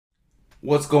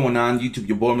What's going on YouTube?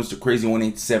 Your boy Mr. Crazy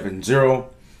 1870.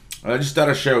 I just thought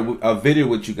I'd share a video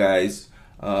with you guys,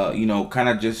 kind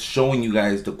of just showing you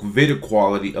guys the video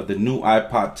quality of the new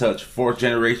iPod Touch 4th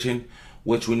generation,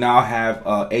 which we now have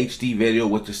HD video,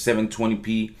 which is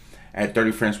 720p at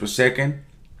 30 frames per second.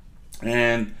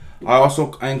 And I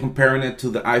am comparing it to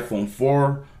the iPhone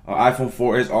 4. iPhone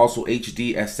 4 is also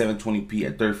HD at 720p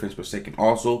at 30 frames per second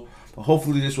also. But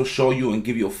hopefully this will show you and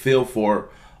give you a feel for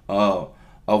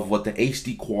of what the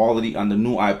HD quality on the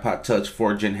new iPod Touch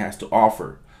 4th Gen has to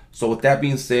offer. So with that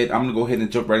being said, I'm gonna go ahead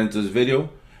and jump right into this video,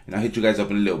 and I'll hit you guys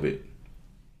up in a little bit.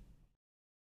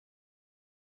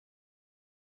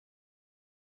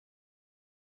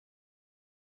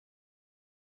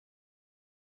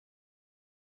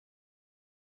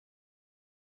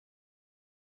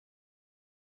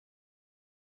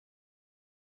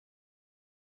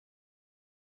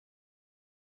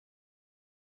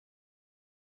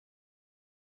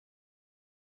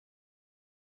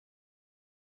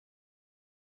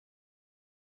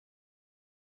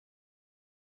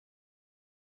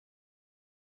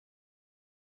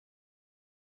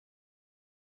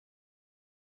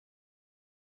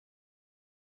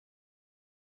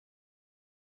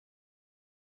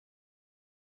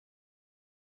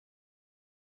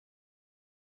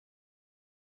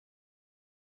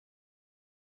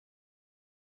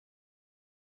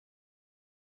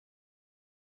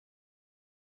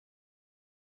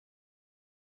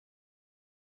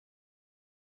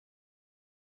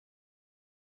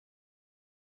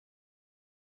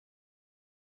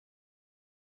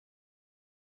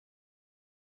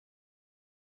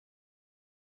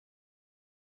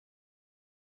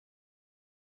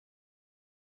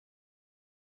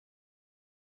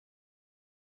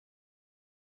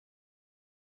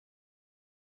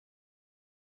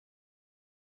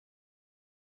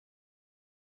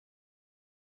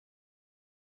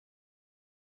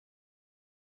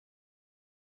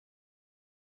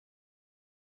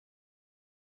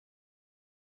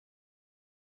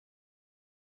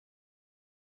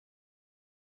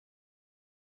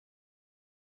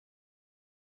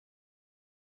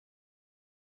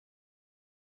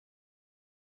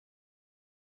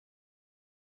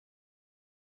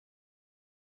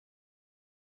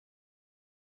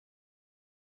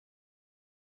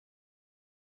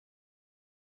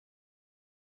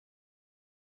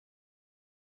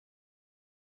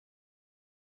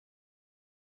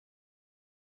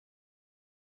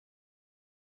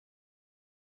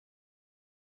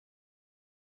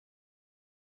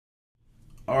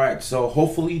 Alright, so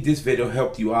hopefully this video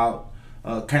helped you out,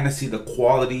 kind of see the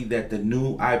quality that the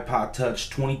new iPod Touch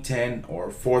 2010 or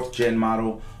 4th gen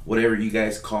model, whatever you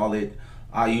guys call it.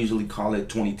 I usually call it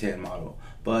 2010 model.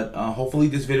 But hopefully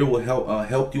this video will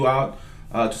help you out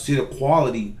to see the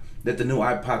quality that the new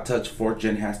iPod Touch 4th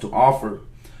gen has to offer.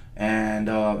 And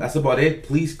that's about it.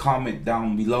 Please comment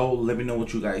down below. Let me know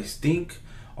what you guys think.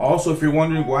 Also, if you're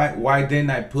wondering why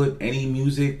didn't I put any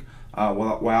music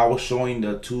while I was showing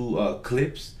the two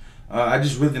clips, I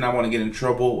just really did not want to get in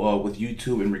trouble with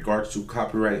YouTube in regards to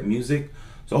copyrighted music.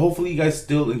 So hopefully you guys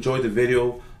still enjoy the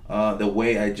video the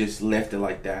way I just left it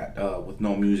like that, with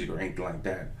no music or anything like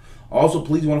that. Also,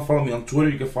 please want to follow me on Twitter.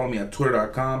 You can follow me at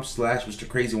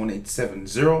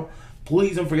twitter.com/MrCrazy1870.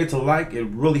 Please don't forget to like. It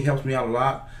really helps me out a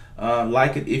lot.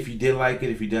 Like it if you did like it.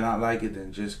 If you did not like it,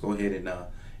 then just go ahead and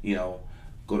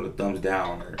go to the thumbs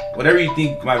down or whatever you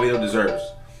think my video deserves.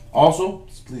 Also,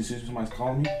 please, if somebody's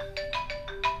calling me,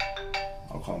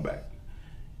 I'll call them back.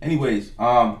 Anyways,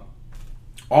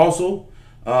 also,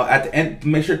 at the end,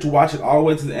 make sure to watch it all the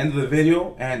way to the end of the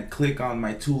video and click on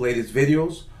my two latest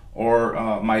videos or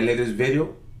my latest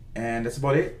video. And that's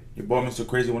about it. Your boy, Mr.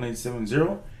 Crazy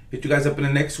 1870. Hit you guys up in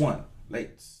the next one.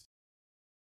 Lates.